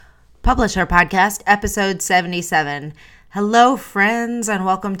Publisher Podcast, episode 77. Hello, friends, and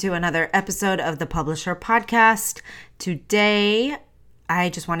welcome to another episode of the Publisher Podcast. Today, I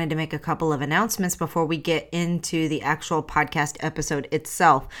just wanted to make a couple of announcements before we get into the actual podcast episode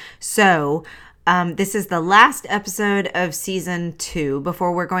itself. This is the last episode of season 2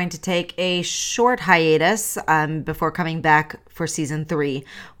 before we're going to take a short hiatus before coming back for season 3.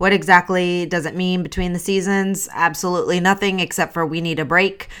 What exactly does it mean between the seasons? Absolutely nothing, except for we need a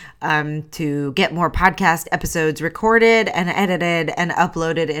break to get more podcast episodes recorded and edited and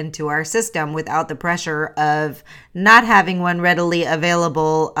uploaded into our system without the pressure of not having one readily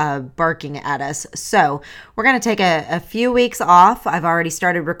available barking at us. So we're going to take a few weeks off. I've already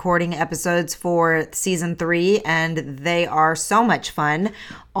started recording episodes for season 3, and they are so much fun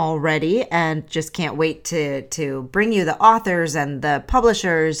already, and just can't wait to bring you the authors and the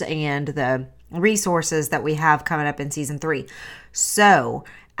publishers and the resources that we have coming up in season 3. So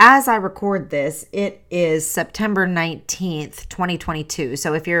as I record this, it is September 19th, 2022.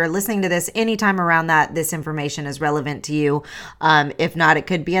 So if you're listening to this anytime around that, this information is relevant to you. If not, it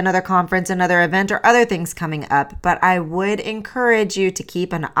could be another conference, another event, or other things coming up. But I would encourage you to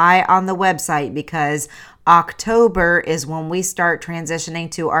keep an eye on the website, because October is when we start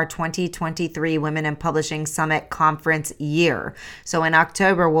transitioning to our 2023 Women in Publishing Summit Conference year. So in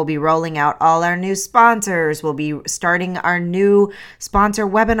October, we'll be rolling out all our new sponsors. We'll be starting our new sponsor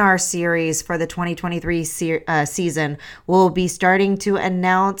webinar series for the 2023 season. We'll be starting to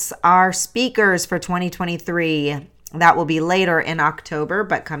announce our speakers for 2023. That will be later in October,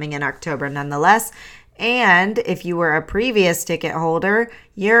 but coming in October nonetheless. And if you were a previous ticket holder,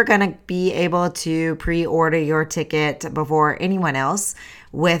 you're going to be able to pre-order your ticket before anyone else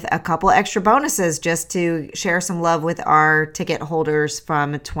with a couple extra bonuses just to share some love with our ticket holders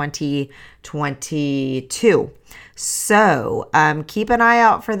from 2022. So keep an eye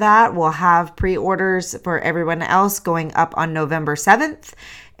out for that. We'll have pre-orders for everyone else going up on November 7th.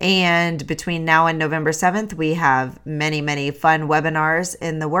 And between now and November 7th, we have many, many fun webinars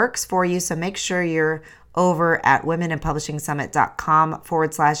in the works for you. So make sure you're over at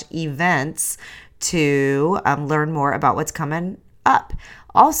womeninpublishingsummit.com/events to learn more about what's coming up.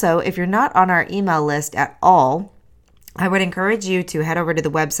 Also, if you're not on our email list at all, I would encourage you to head over to the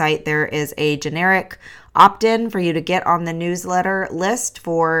website. There is a generic opt-in for you to get on the newsletter list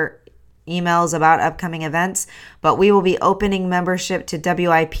for emails about upcoming events, but we will be opening membership to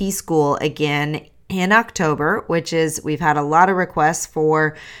WIP School again in October, we've had a lot of requests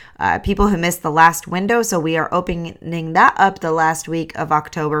for people who missed the last window, so we are opening that up the last week of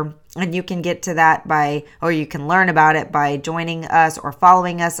October, and you can get to that you can learn about it by joining us or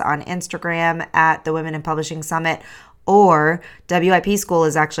following us on Instagram at the Women in Publishing Summit. Or WIP School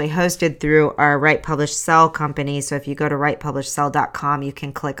is actually hosted through our Write Publish Sell company. So if you go to writepublishsell.com, you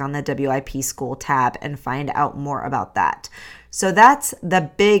can click on the WIP School tab and find out more about that. So that's the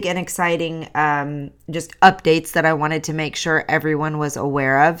big and exciting just updates that I wanted to make sure everyone was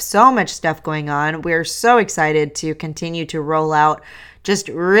aware of. So much stuff going on. We're so excited to continue to roll out just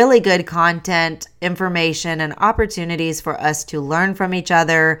really good content, information, and opportunities for us to learn from each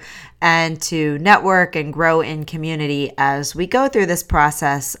other and to network and grow in community as we go through this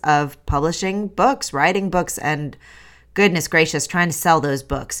process of publishing books, writing books, and goodness gracious, trying to sell those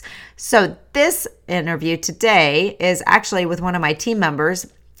books. So this interview today is actually with one of my team members,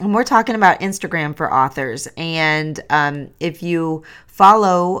 and we're talking about Instagram for authors. And if you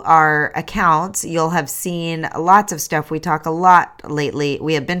follow our accounts, you'll have seen lots of stuff. We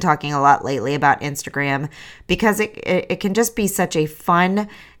have been talking a lot lately about Instagram, because it can just be such a fun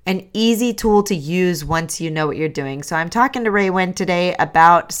and easy tool to use once you know what you're doing. So I'm talking to Raewyn today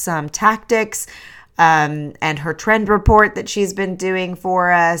about some tactics and her trend report that she's been doing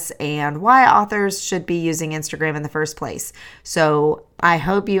for us, and why authors should be using Instagram in the first place. So I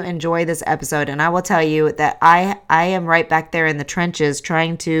hope you enjoy this episode, and I will tell you that I am right back there in the trenches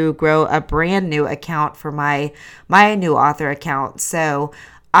trying to grow a brand new account for my new author account. So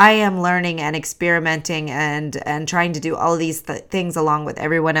I am learning and experimenting and trying to do all of these things along with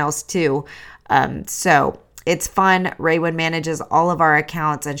everyone else too. So it's fun. Raewyn manages all of our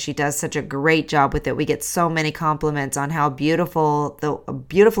accounts, and she does such a great job with it. We get so many compliments on how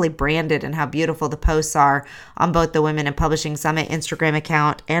beautifully branded and how beautiful the posts are on both the Women in Publishing Summit Instagram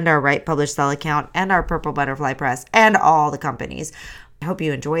account and our Write Publish Sell account and our Purple Butterfly Press and all the companies. I hope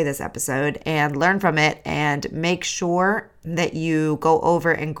you enjoy this episode and learn from it, and make sure that you go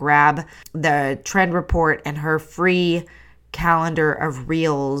over and grab the trend report and her free calendar of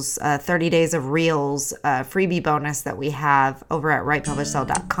reels, 30 days of reels, freebie bonus that we have over at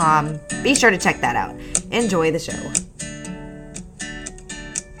writepublishsell.com. Be sure to check that out. Enjoy the show.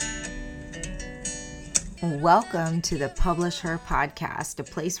 Welcome to the Publish Her podcast, a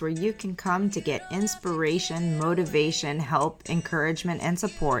place where you can come to get inspiration, motivation, help, encouragement, and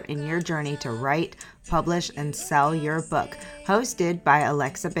support in your journey to write, publish, and sell your book. Hosted by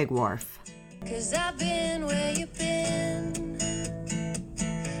Alexa Bigwharf. 'Cause I've been where you've been,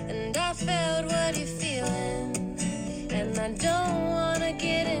 and I felt what you're feeling, and I don't want to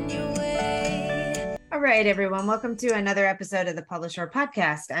get in your way. All right, everyone. Welcome to another episode of the Publish Her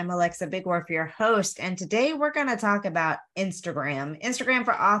podcast. I'm Alexa Bigwharf, your host, and today we're going to talk about Instagram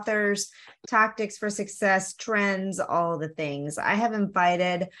for authors, tactics for success, trends, all the things. I have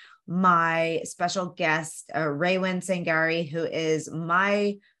invited my special guest, Raewyn Sangari, who is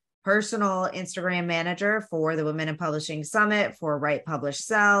my personal Instagram manager for the Women in Publishing Summit, for Write, Publish,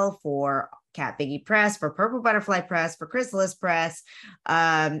 Sell, for Cat Biggie Press, for Purple Butterfly Press, for Chrysalis Press,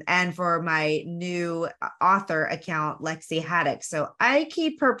 and for my new author account, Lexi Haddock. So I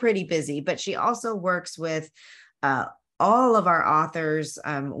keep her pretty busy, but she also works with all of our authors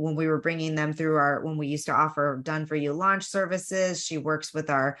when we were bringing them through when we used to offer Done For You launch services. She works with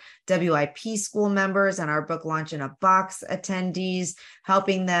our WIP school members and our book launch in a box attendees,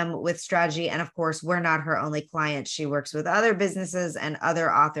 helping them with strategy. And of course, we're not her only client. She works with other businesses and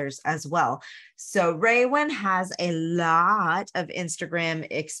other authors as well. So Raewyn has a lot of Instagram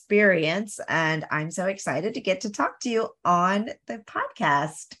experience, and I'm so excited to get to talk to you on the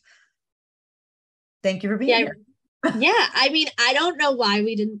podcast. Thank you for being here. Yeah, I mean, I don't know why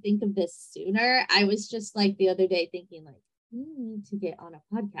we didn't think of this sooner. I was just like the other day thinking like, we need to get on a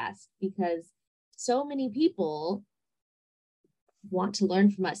podcast because so many people want to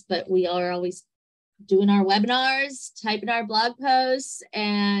learn from us, but we are always doing our webinars, typing our blog posts,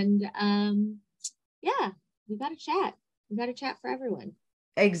 and yeah, we got to chat. We got to chat for everyone.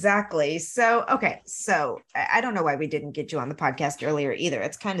 Exactly. So, okay. So I don't know why we didn't get you on the podcast earlier either.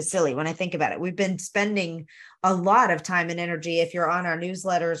 It's kind of silly when I think about it. We've been spending a lot of time and energy. If you're on our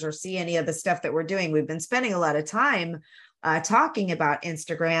newsletters or see any of the stuff that we're doing, we've been spending a lot of time talking about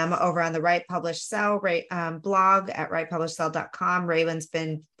Instagram over on the Write, Publish, Sell blog at writepublishsell.com. Raewyn's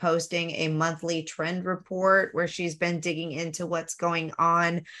been posting a monthly trend report where she's been digging into what's going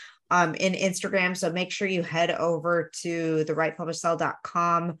on in Instagram. So make sure you head over to the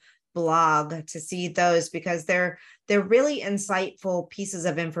writepublishsell.com blog to see those, because they're really insightful pieces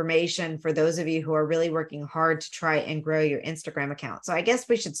of information for those of you who are really working hard to try and grow your Instagram account. So I guess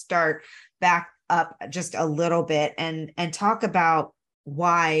we should start back up just a little bit and talk about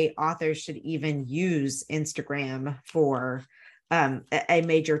why authors should even use Instagram for a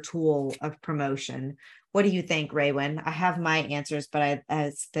major tool of promotion. What do you think, Raewyn? I have my answers, but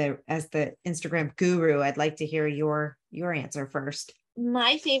as the Instagram guru, I'd like to hear your answer first.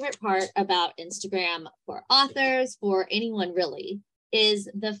 My favorite part about Instagram for authors, for anyone really, is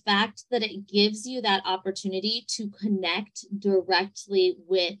the fact that it gives you that opportunity to connect directly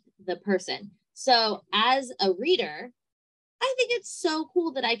with the person. So as a reader, I think it's so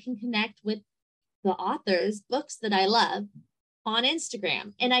cool that I can connect with the author's books that I love on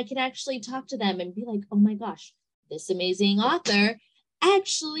Instagram, and I can actually talk to them and be like, oh my gosh, this amazing author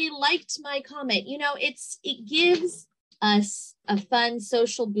actually liked my comment. You know, it gives us a fun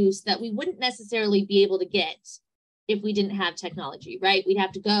social boost that we wouldn't necessarily be able to get if we didn't have technology, right? We'd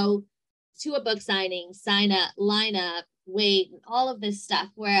have to go to a book signing, sign up, line up, wait, and all of this stuff.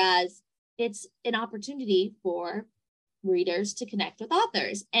 Whereas it's an opportunity for readers to connect with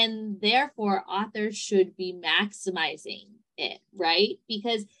authors, and therefore authors should be maximizing it, right?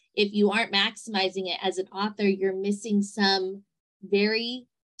 Because if you aren't maximizing it as an author, you're missing some very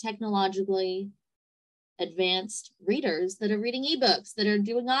technologically advanced readers that are reading ebooks, that are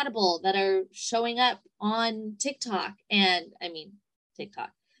doing Audible, that are showing up on TikTok. And I mean, TikTok,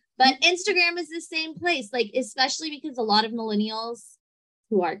 but Instagram is the same place, like, especially because a lot of millennials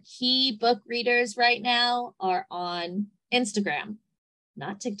who are key book readers right now are on Instagram,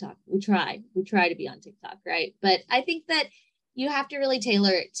 not TikTok. We try to be on TikTok, right? But I think that you have to really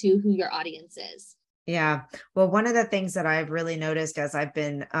tailor it to who your audience is. Yeah. Well, one of the things that I've really noticed as I've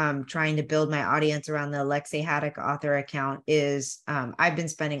been trying to build my audience around the Lexi Haddock author account is I've been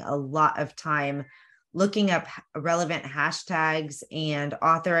spending a lot of time looking up relevant hashtags and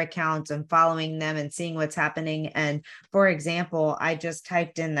author accounts and following them and seeing what's happening. And for example, I just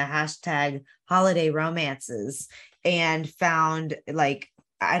typed in the hashtag holiday romances and found, like,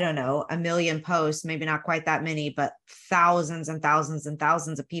 I don't know, a million posts, maybe not quite that many, but thousands and thousands and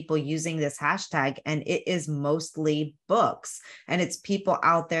thousands of people using this hashtag. And it is mostly books. And it's people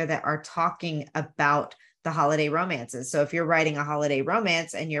out there that are talking about the holiday romances. So if you're writing a holiday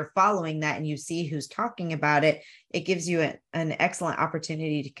romance and you're following that and you see who's talking about it, it gives you an excellent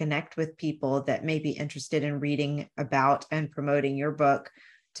opportunity to connect with people that may be interested in reading about and promoting your book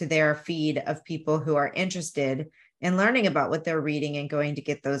to their feed of people who are interested in learning about what they're reading and going to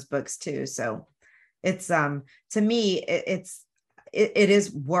get those books too. So it's to me, it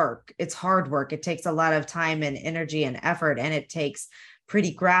is work. It's hard work. It takes a lot of time and energy and effort, and it takes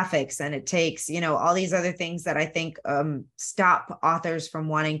pretty graphics, and it takes, all these other things that I think stop authors from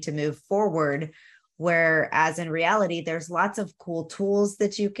wanting to move forward. Whereas in reality, there's lots of cool tools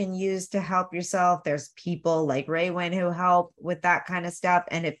that you can use to help yourself. There's people like Raewyn who help with that kind of stuff.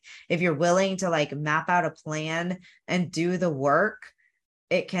 And if you're willing to like map out a plan and do the work,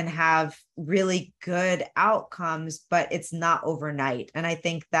 it can have really good outcomes, but it's not overnight. And I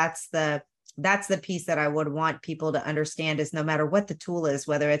think that's the piece that I would want people to understand is no matter what the tool is,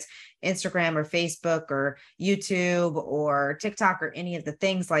 whether it's Instagram or Facebook or YouTube or TikTok or any of the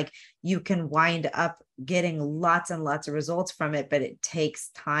things, like you can wind up getting lots and lots of results from it, but it takes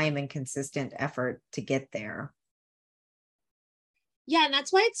time and consistent effort to get there. Yeah, and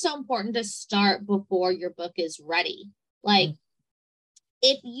that's why it's so important to start before your book is ready. Like,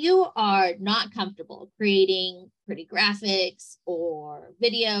 if you are not comfortable creating pretty graphics or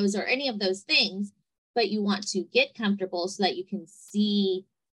videos or any of those things, but you want to get comfortable so that you can see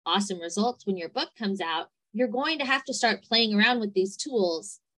awesome results when your book comes out, you're going to have to start playing around with these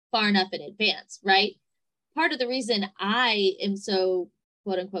tools far enough in advance, right? Part of the reason I am so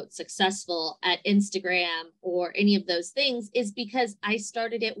quote unquote successful at Instagram or any of those things is because I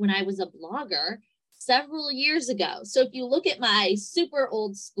started it when I was a blogger several years ago. So if you look at my super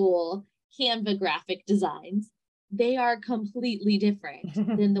old school Canva graphic designs, they are completely different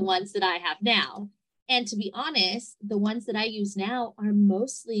than the ones that I have now. And to be honest, the ones that I use now are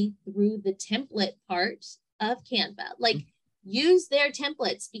mostly through the template part of Canva. Like, use their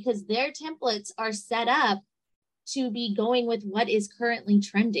templates because their templates are set up to be going with what is currently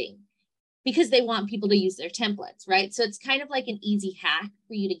trending because they want people to use their templates, right? So it's kind of like an easy hack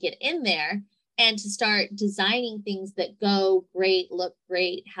for you to get in there and to start designing things that go great, look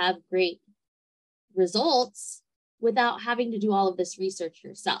great, have great results without having to do all of this research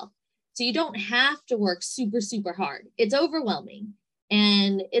yourself. So you don't have to work super, super hard. It's overwhelming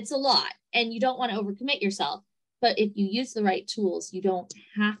and it's a lot and you don't want to overcommit yourself. But if you use the right tools, you don't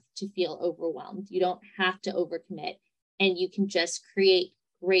have to feel overwhelmed. You don't have to overcommit, and you can just create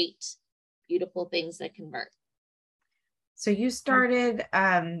great, beautiful things that convert. So you started,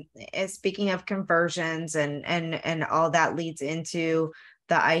 speaking of conversions and all that leads into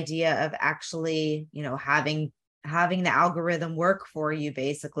the idea of actually, having the algorithm work for you,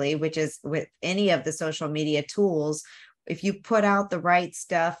 basically, which is with any of the social media tools. If you put out the right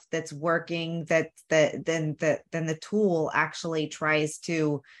stuff that's working, then the tool actually tries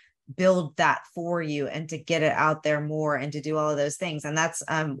to build that for you and to get it out there more and to do all of those things. And that's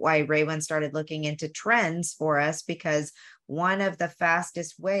why Raewyn started looking into trends for us, because one of the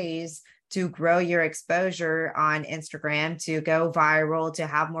fastest ways to grow your exposure on Instagram, to go viral, to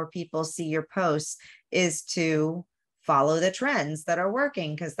have more people see your posts, is to follow the trends that are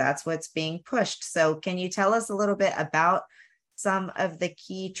working, because that's what's being pushed. So can you tell us a little bit about some of the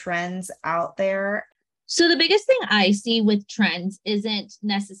key trends out there? So the biggest thing I see with trends isn't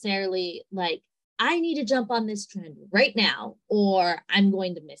necessarily like, I need to jump on this trend right now, or I'm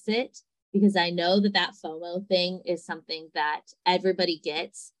going to miss it, because I know that FOMO thing is something that everybody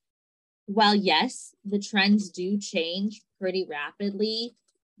gets. While yes, the trends do change pretty rapidly,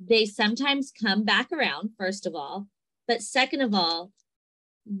 they sometimes come back around, first of all. But second of all,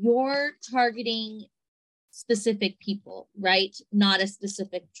 you're targeting specific people, right? Not a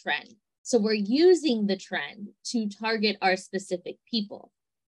specific trend. So we're using the trend to target our specific people.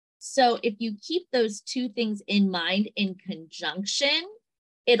 So if you keep those two things in mind in conjunction,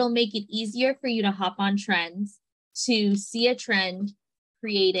 it'll make it easier for you to hop on trends, to see a trend,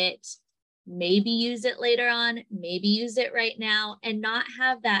 create it, maybe use it later on, maybe use it right now, and not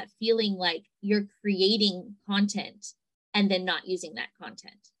have that feeling like you're creating content and then not using that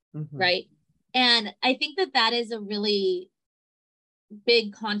content, right? And I think that is a really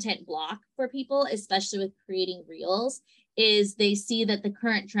big content block for people, especially with creating reels, is they see that the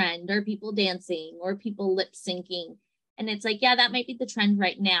current trend are people dancing or people lip syncing. And it's like, yeah, that might be the trend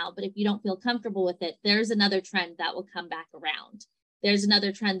right now, but if you don't feel comfortable with it, there's another trend that will come back around. There's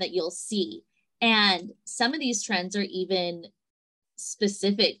another trend that you'll see. And some of these trends are even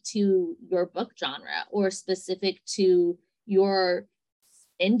specific to your book genre or specific to your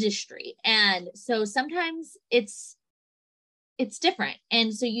industry. And so sometimes it's different.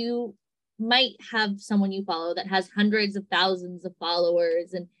 And so you might have someone you follow that has hundreds of thousands of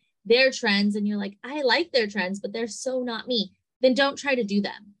followers and their trends, and you're like, I like their trends, but they're so not me. Then don't try to do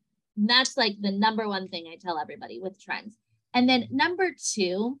them. And that's like the number one thing I tell everybody with trends. And then number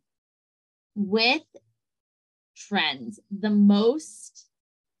two, with trends, the most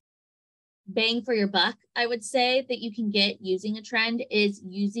bang for your buck, I would say, that you can get using a trend is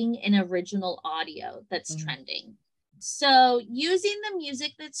using an original audio that's trending. So using the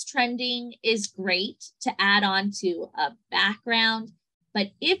music that's trending is great to add on to a background,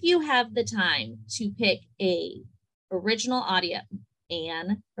 but if you have the time to pick an original audio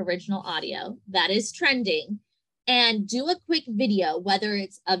that is trending and do a quick video, whether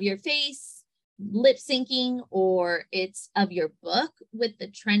it's of your face lip syncing or it's of your book with the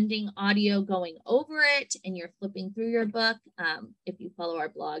trending audio going over it and you're flipping through your book. If you follow our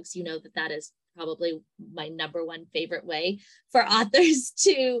blogs, you know that is probably my number one favorite way for authors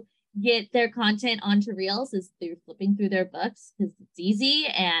to get their content onto Reels is through flipping through their books, because it's easy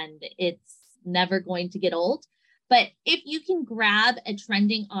and it's never going to get old. But if you can grab a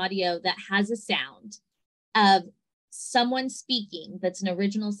trending audio that has a sound of someone speaking that's an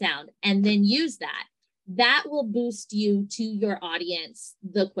original sound and then use that, that will boost you to your audience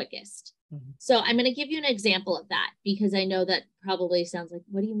the quickest. So I'm going to give you an example of that, because I know that probably sounds like,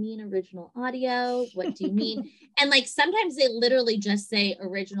 what do you mean original audio? What do you mean? And like sometimes they literally just say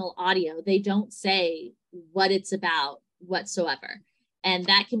original audio. They don't say what it's about whatsoever. And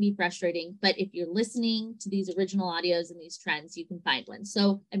that can be frustrating. But if you're listening to these original audios and these trends, you can find one.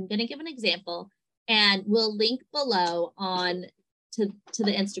 So I'm going to give an example, and we'll link below on to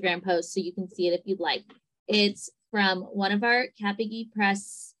the Instagram post so you can see it if you'd like. It's from one of our Capigee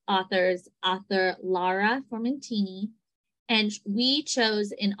Press authors, author Lara Formentini. And we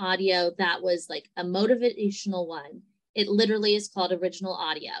chose an audio that was like a motivational one. It literally is called original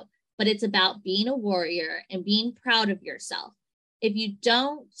audio, but it's about being a warrior and being proud of yourself. If you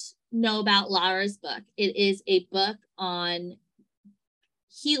don't know about Lara's book, it is a book on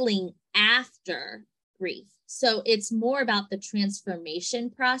healing after grief. So it's more about the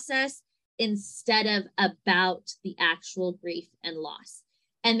transformation process instead of about the actual grief and loss.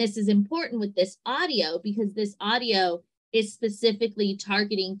 And this is important with this audio because this audio is specifically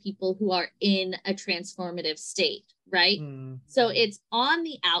targeting people who are in a transformative state, right? So it's on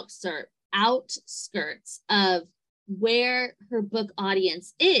the outskirts of where her book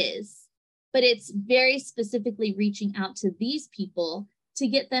audience is, but it's very specifically reaching out to these people to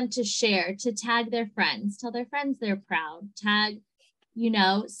get them to share, to tag their friends, tell their friends they're proud, tag,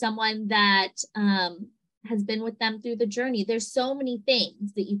 someone that has been with them through the journey. There's so many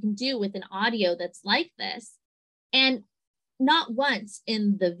things that you can do with an audio that's like this. And not once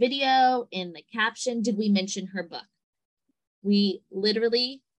in the video, in the caption, did we mention her book. We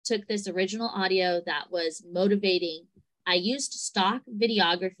literally took this original audio that was motivating. I used stock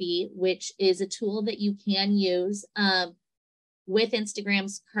videography, which is a tool that you can use with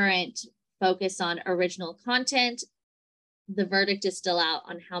Instagram's current focus on original content. The verdict is still out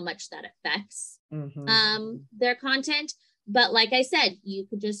on how much that affects their content. But like I said, you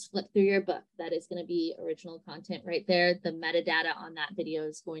could just flip through your book. That is going to be original content right there. The metadata on that video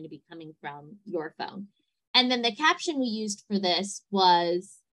is going to be coming from your phone. And then the caption we used for this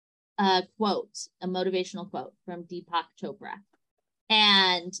was a quote, a motivational quote from Deepak Chopra,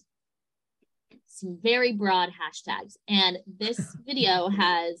 and some very broad hashtags. And this video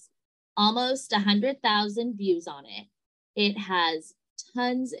has almost 100,000 views on it. It has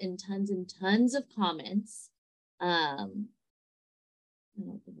tons and tons and tons of comments. I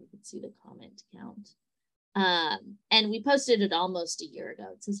don't think I could see the comment count. And we posted it almost a year ago.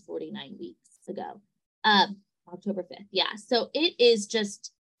 It says 49 weeks ago, October 5th. Yeah. So it is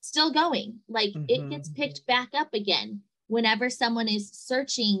just still going. Like it gets picked back up again whenever someone is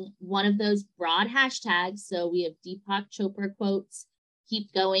searching one of those broad hashtags. So we have Deepak Chopra quotes,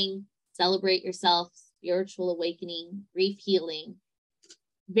 keep going, celebrate yourself, spiritual awakening, grief healing.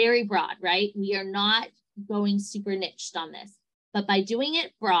 Very broad, right? We are not going super niched on this. But by doing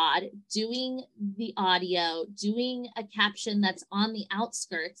it broad, doing the audio, doing a caption that's on the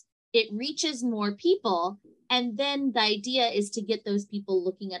outskirts, it reaches more people. And then the idea is to get those people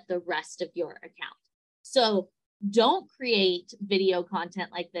looking at the rest of your account. So don't create video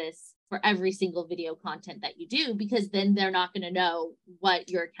content like this for every single video content that you do, because then they're not going to know what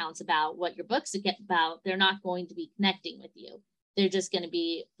your account's about, what your book's about. They're not going to be connecting with you. They're just going to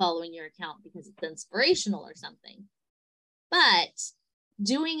be following your account because it's inspirational or something. But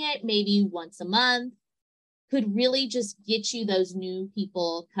doing it maybe once a month could really just get you those new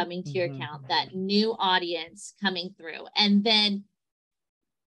people coming to your account, that new audience coming through. And then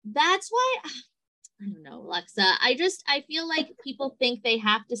that's why I don't know, Alexa. I feel like people think they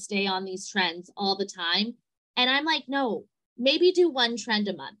have to stay on these trends all the time. And I'm like, no, maybe do one trend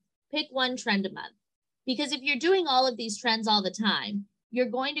a month. Pick one trend a month. Because if you're doing all of these trends all the time, you're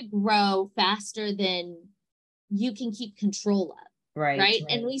going to grow faster than you can keep control of. Right.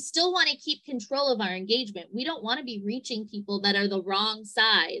 And we still want to keep control of our engagement. We don't want to be reaching people that are the wrong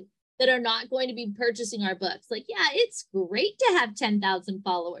side, that are not going to be purchasing our books. Like, yeah, it's great to have 10,000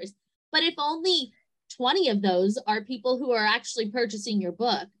 followers, but if only 20 of those are people who are actually purchasing your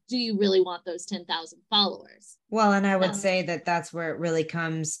book, do you really want those 10,000 followers? Well, and I would say that that's where it really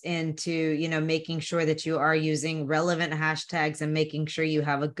comes into, you know, making sure that you are using relevant hashtags and making sure you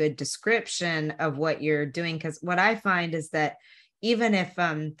have a good description of what you're doing. Because what I find is that even if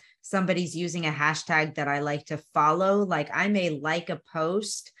somebody's using a hashtag that I like to follow, like I may like a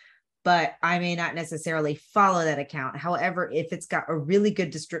post, but I may not necessarily follow that account. However, if it's got a really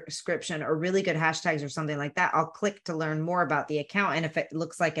good description or really good hashtags or something like that, I'll click to learn more about the account. And if it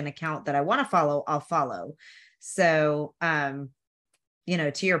looks like an account that I want to follow, I'll follow. So, you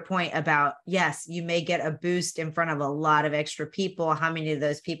know, to your point about, yes, you may get a boost in front of a lot of extra people. How many of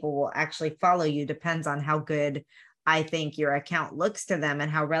those people will actually follow you depends on how good I think your account looks to them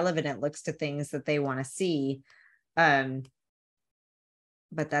and how relevant it looks to things that they want to see.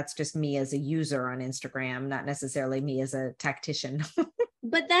 But that's just me as a user on Instagram, not necessarily me as a tactician.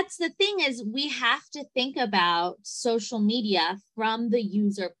 But that's the thing, is we have to think about social media from the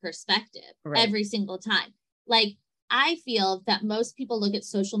user perspective every single time. Like, I feel that most people look at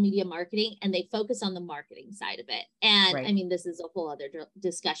social media marketing and they focus on the marketing side of it. And I mean, this is a whole other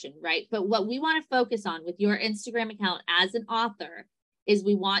discussion, right? But what we want to focus on with your Instagram account as an author is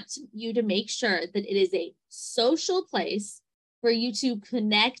we want you to make sure that it is a social place for you to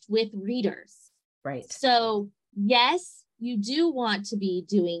connect with readers. Right. So yes, you do want to be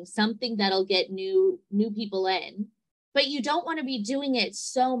doing something that'll get new people in, but you don't want to be doing it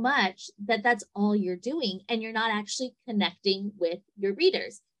so much that that's all you're doing and you're not actually connecting with your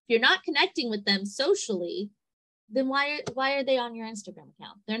readers. If you're not connecting with them socially, then why are they on your Instagram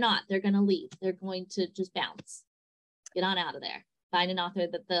account? They're not. They're going to leave. They're going to just bounce. Get on out of there. Find an author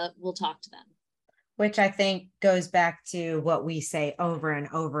that will talk to them. Which I think goes back to what we say over and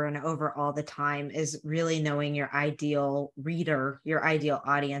over and over all the time, is really knowing your ideal reader, your ideal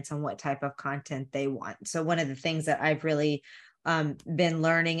audience, and what type of content they want. So one of the things that I've really been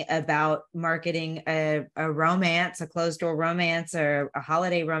learning about marketing a romance, a closed door romance, or a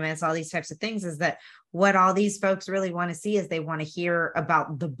holiday romance, all these types of things, is that what all these folks really want to see is they want to hear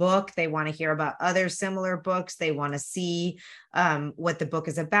about the book. They want to hear about other similar books. They want to see what the book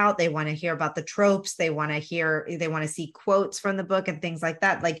is about. They want to hear about the tropes. They want to see quotes from the book and things like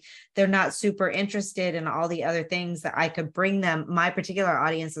that. Like, they're not super interested in all the other things that I could bring them. My particular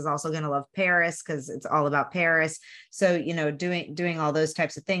audience is also going to love Paris because it's all about Paris. So, you know, doing all those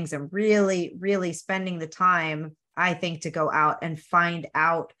types of things and really, really spending the time, I think, to go out and find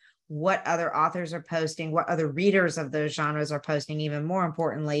out what other authors are posting, what other readers of those genres are posting, even more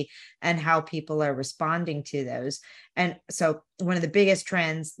importantly, and how people are responding to those. And so one of the biggest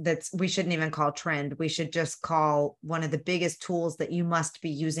trends we shouldn't even call trend, we should just call one of the biggest tools that you must be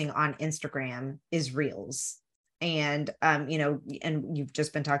using on Instagram is Reels. And, you know, and you've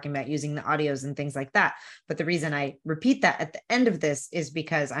just been talking about using the audios and things like that. But the reason I repeat that at the end of this is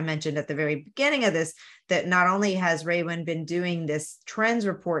because I mentioned at the very beginning of this, that not only has Raewyn been doing this trends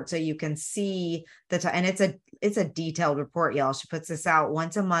report, so you can see and it's a detailed report, y'all. She puts this out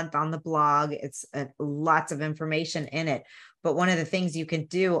once a month on the blog. It's lots of information in it. But one of the things you can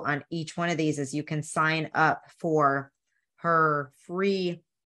do on each one of these is you can sign up for her free.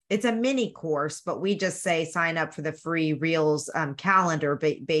 It's a mini course, but we just say sign up for the free Reels calendar,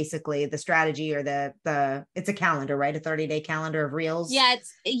 basically the strategy, or it's a calendar, right? A 30-day calendar of Reels. Yeah,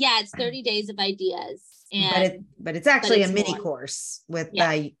 it's 30 days of ideas. And but it's actually a mini course with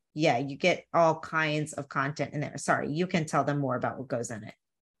you get all kinds of content in there. Sorry, you can tell them more about what goes in it.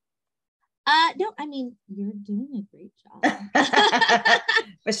 No, I mean, you're doing a great job.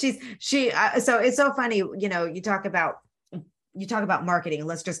 But so it's so funny, you know, you talk about marketing.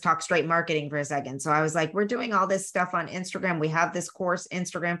 Let's just talk straight marketing for a second. So I was like, we're doing all this stuff on Instagram. We have this course,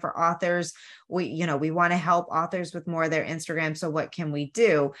 Instagram for Authors. We want to help authors with more of their Instagram. So what can we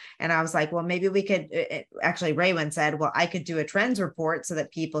do? And I was like, well, maybe we could, actually Raewyn said, well, I could do a trends report so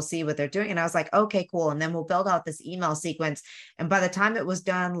that people see what they're doing. And I was like, okay, cool. And then we'll build out this email sequence. And by the time it was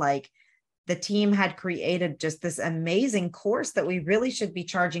done, like the team had created just this amazing course that we really should be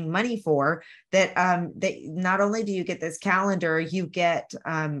charging money for, that that not only do you get this calendar, you get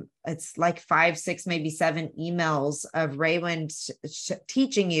it's like 5, 6, maybe 7 emails of Raywin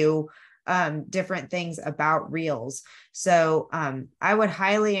teaching you different things about Reels. So I would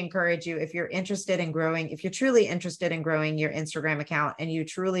highly encourage you, if you're interested in growing, if you're truly interested in growing your Instagram account and you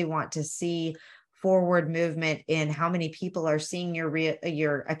truly want to see forward movement in how many people are seeing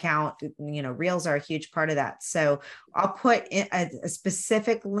your account, Reels are a huge part of that. So I'll put in a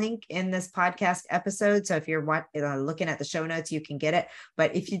specific link in this podcast episode. So if you're looking at the show notes, you can get it.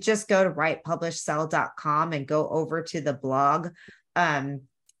 But if you just go to writepublishsell.com and go over to the blog,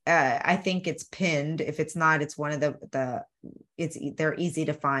 I think it's pinned. If it's not, it's one of they're easy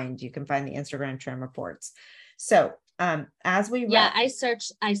to find. You can find the Instagram trend reports. So as we I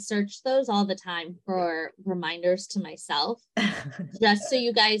search those all the time for reminders to myself. Just so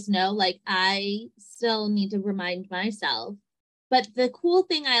you guys know, like, I still need to remind myself. But the cool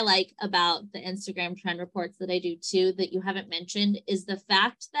thing I like about the Instagram trend reports that I do too, that you haven't mentioned, is the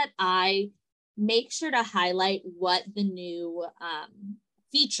fact that I make sure to highlight what the new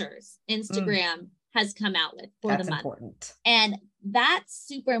features Instagram has come out with for the month. Important. And that's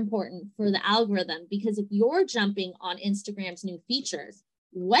super important for the algorithm, because if you're jumping on Instagram's new features,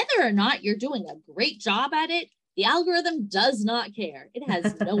 whether or not you're doing a great job at it, the algorithm does not care. It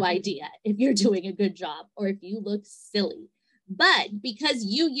has no idea if you're doing a good job or if you look silly. But because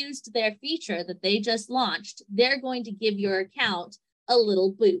you used their feature that they just launched, they're going to give your account a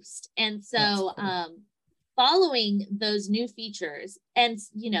little boost. And so following those new features, and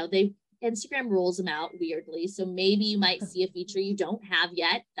Instagram rolls them out weirdly. So maybe you might see a feature you don't have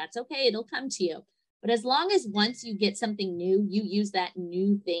yet. That's okay. It'll come to you. But as long as once you get something new, you use that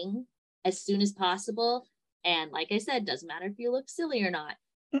new thing as soon as possible. And like I said, doesn't matter if you look silly or not,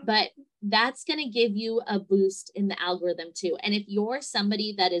 but that's going to give you a boost in the algorithm too. And if you're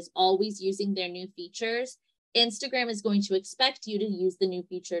somebody that is always using their new features, Instagram is going to expect you to use the new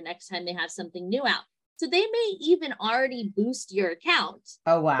feature next time they have something new out. So they may even already boost your account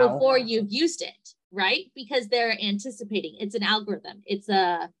before you've used it, right? Because they're anticipating. It's an algorithm. It's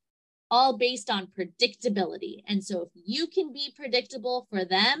all based on predictability. And so if you can be predictable for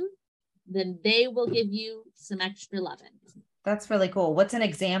them, then they will give you some extra loving. That's really cool. What's an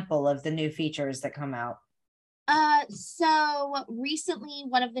example of the new features that come out? So recently,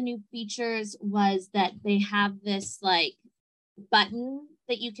 one of the new features was that they have this like button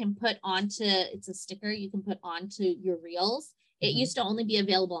that you can put onto, it's a sticker you can put onto your Reels. It used to only be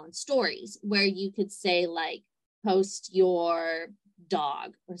available on stories, where you could say like, post your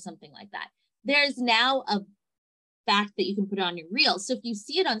dog or something like that. There's now a fact that you can put it on your Reel. So if you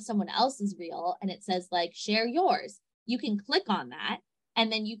see it on someone else's Reel and it says like, share yours, you can click on that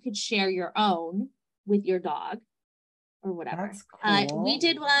and then you could share your own with your dog or whatever. That's cool. We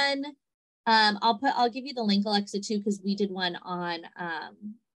did one. I'll give you the link, Alexa, too, because we did one on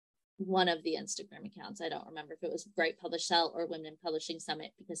one of the Instagram accounts. I don't remember if it was Bright Publish Sell or Women Publishing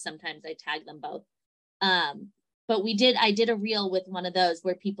Summit, because sometimes I tag them both. But I did a reel with one of those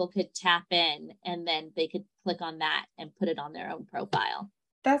where people could tap in and then they could click on that and put it on their own profile.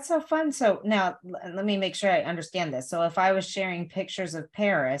 That's so fun. So now let me make sure I understand this. So if I was sharing pictures of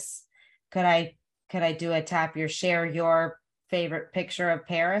Paris, could I do a tap your share your favorite picture of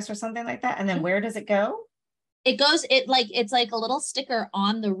Paris or something like that? And then where does it go? It's like a little sticker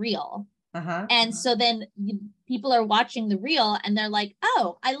on the reel. And so then people are watching the reel and they're like,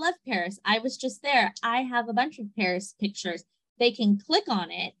 oh, I love Paris. I was just there. I have a bunch of Paris pictures. They can click on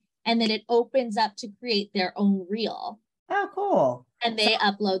it and then it opens up to create their own reel. Oh, cool. And they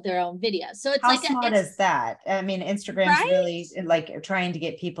upload their own video. So it's how smart is that? I mean, Instagram's really like trying to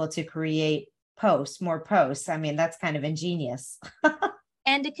get people to create more posts. I mean, that's kind of ingenious.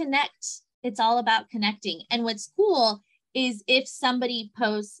 And to connect. It's all about connecting. And what's cool is if somebody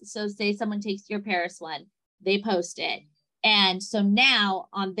posts, so say someone takes your Paris one, they post it. And so now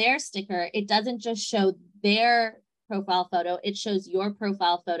on their sticker, it doesn't just show their profile photo, it shows your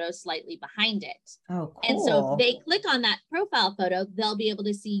profile photo slightly behind it. Oh, cool. And so if they click on that profile photo, they'll be able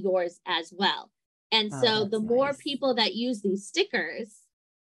to see yours as well. And so the more people that use these stickers,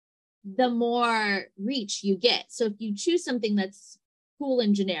 the more reach you get. So if you choose something that's cool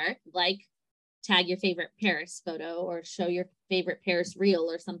and generic, like tag your favorite Paris photo or show your favorite Paris reel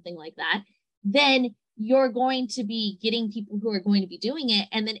or something like that, then you're going to be getting people who are going to be doing it.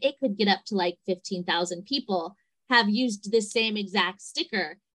 And then it could get up to like 15,000 people have used the same exact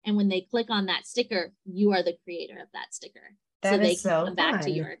sticker. And when they click on that sticker, you are the creator of that sticker. That so they is can so come back fun.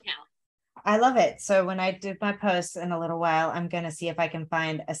 to your account. I love it. So when I do my posts in a little while, I'm going to see if I can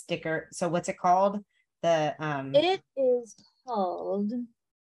find a sticker. So what's it called? It is called, I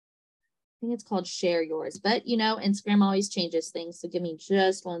think it's called Share Yours, but Instagram always changes things. So give me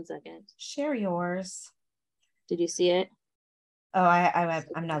just 1 second. Share Yours. Did you see it? Oh,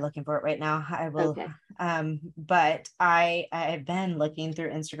 I'm not looking for it right now. I will. Okay. But I've been looking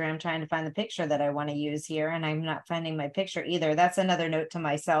through Instagram trying to find the picture that I want to use here, and I'm not finding my picture either. That's another note to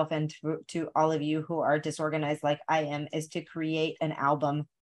myself and to all of you who are disorganized like I am, is to create an album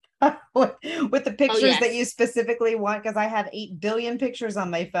with the pictures that you specifically want, because I have 8 billion pictures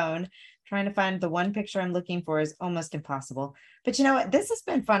on my phone. Trying to find the one picture I'm looking for is almost impossible. But you know what? This has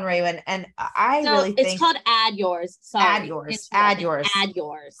been fun, Raywin. And I really think it's called Add Yours. Sorry. Add Yours. Add Yours. Add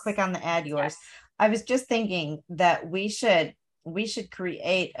Yours. Click on the Add Yours. Yes. I was just thinking that we should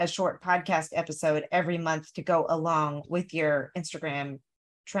create a short podcast episode every month to go along with your Instagram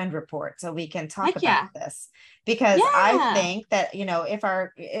trend report, so we can talk about this, because I think that, if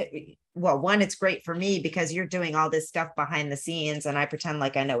one, it's great for me because you're doing all this stuff behind the scenes and I pretend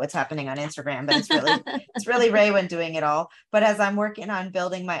like I know what's happening on Instagram, but it's really Raywin doing it all. But as I'm working on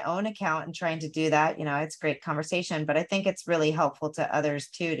building my own account and trying to do that, it's great conversation, but I think it's really helpful to others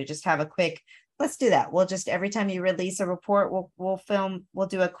too, to just have a quick, let's do that. We'll just, every time you release a report, we'll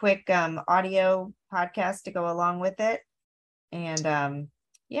do a quick audio podcast to go along with it. And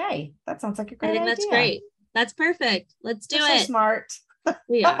yay, that sounds like a great idea. I think that's great. That's perfect. Let's do it. So smart.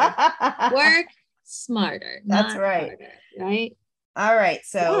 We are. Work smarter. That's right. Harder, right? All right.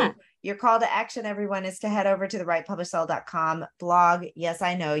 So your call to action, everyone, is to head over to the writepublishsell.com blog. Yes,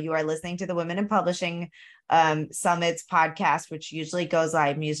 I know you are listening to the Women in Publishing Summits podcast, which usually goes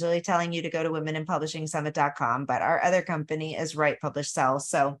live. I'm usually telling you to go to womeninpublishingsummit.com, but our other company is Write Publish Sell.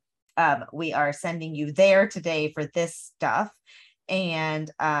 So we are sending you there today for this stuff. And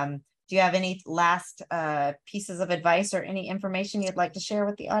do you have any last pieces of advice or any information you'd like to share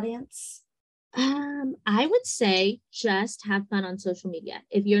with the audience? I would say just have fun on social media.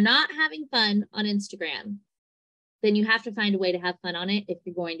 If you're not having fun on Instagram, then you have to find a way to have fun on it if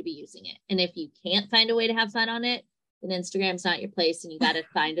you're going to be using it. And if you can't find a way to have fun on it, then Instagram's not your place and you got to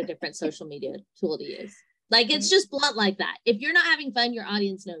find a different social media tool to use. Like, it's just blunt like that. If you're not having fun, your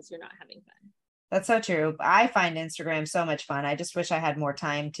audience knows you're not having fun. That's so true. I find Instagram so much fun. I just wish I had more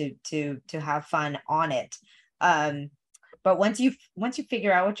time to have fun on it. But once you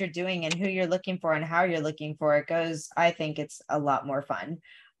figure out what you're doing and who you're looking for and how you're looking for, it goes, I think it's a lot more fun.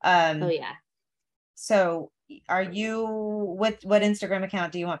 Oh yeah. So are you, what Instagram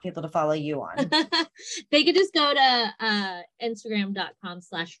account do you want people to follow you on? They could just go to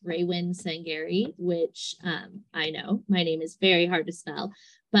Instagram.com/Raywin Sangari, which I know my name is very hard to spell,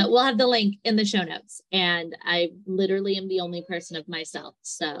 but we'll have the link in the show notes. And I literally am the only person of myself.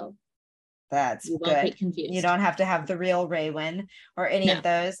 So that's you good. won't get confused. You don't have to have the real Raywin or any of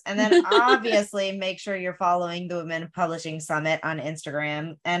those. And then obviously make sure you're following the Women Publishing Summit on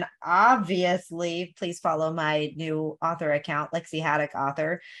Instagram. And obviously, please follow my new author account, Lexi Haddock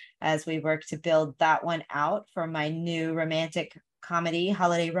Author, as we work to build that one out for my new romantic comedy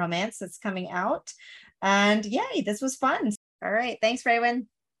holiday romance that's coming out. And yay, this was fun. All right. Thanks, Raywin.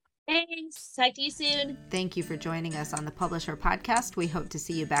 Thanks. Talk to you soon. Thank you for joining us on the Publisher Podcast. We hope to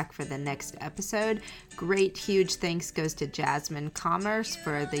see you back for the next episode. Great, huge thanks goes to Jasmine Commerce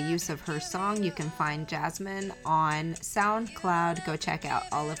for the use of her song. You can find Jasmine on SoundCloud. Go check out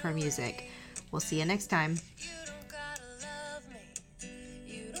all of her music. We'll see you next time.